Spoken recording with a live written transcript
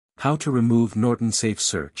How to remove Norton Safe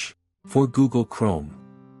Search for Google Chrome.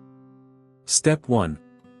 Step 1.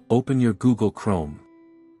 Open your Google Chrome.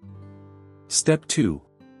 Step 2.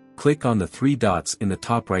 Click on the three dots in the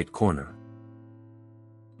top right corner.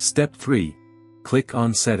 Step 3. Click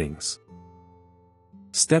on Settings.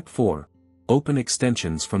 Step 4. Open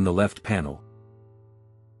Extensions from the left panel.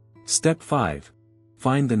 Step 5.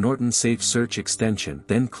 Find the Norton Safe Search extension,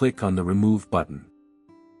 then click on the Remove button.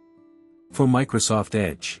 For Microsoft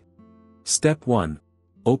Edge. Step 1.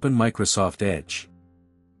 Open Microsoft Edge.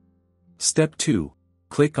 Step 2.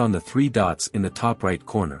 Click on the three dots in the top right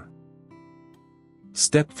corner.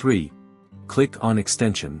 Step 3. Click on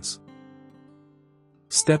Extensions.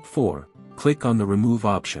 Step 4. Click on the Remove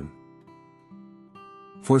option.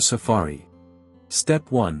 For Safari.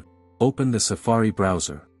 Step 1. Open the Safari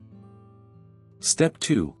browser. Step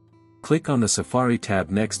 2. Click on the Safari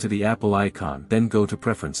tab next to the Apple icon, then go to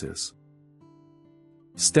Preferences.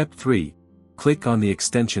 Step 3. Click on the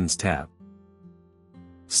Extensions tab.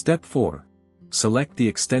 Step 4. Select the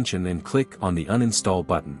extension and click on the Uninstall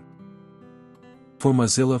button. For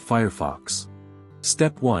Mozilla Firefox.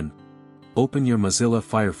 Step 1. Open your Mozilla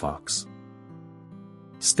Firefox.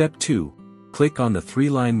 Step 2. Click on the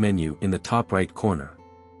three-line menu in the top right corner.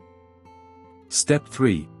 Step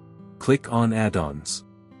 3. Click on Add-ons.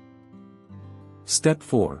 Step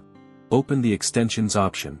 4. Open the Extensions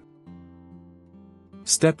option.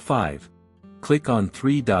 Step 5. Click on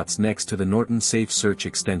three dots next to the Norton Safe Search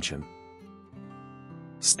extension.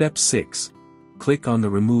 Step 6. Click on the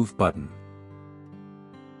Remove button.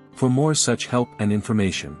 For more such help and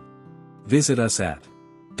information, visit us at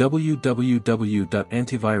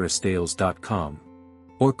www.antivirustales.com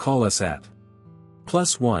or call us at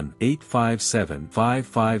 +1 857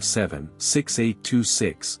 557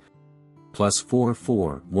 6826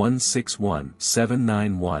 +44 161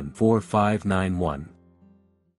 791 4591.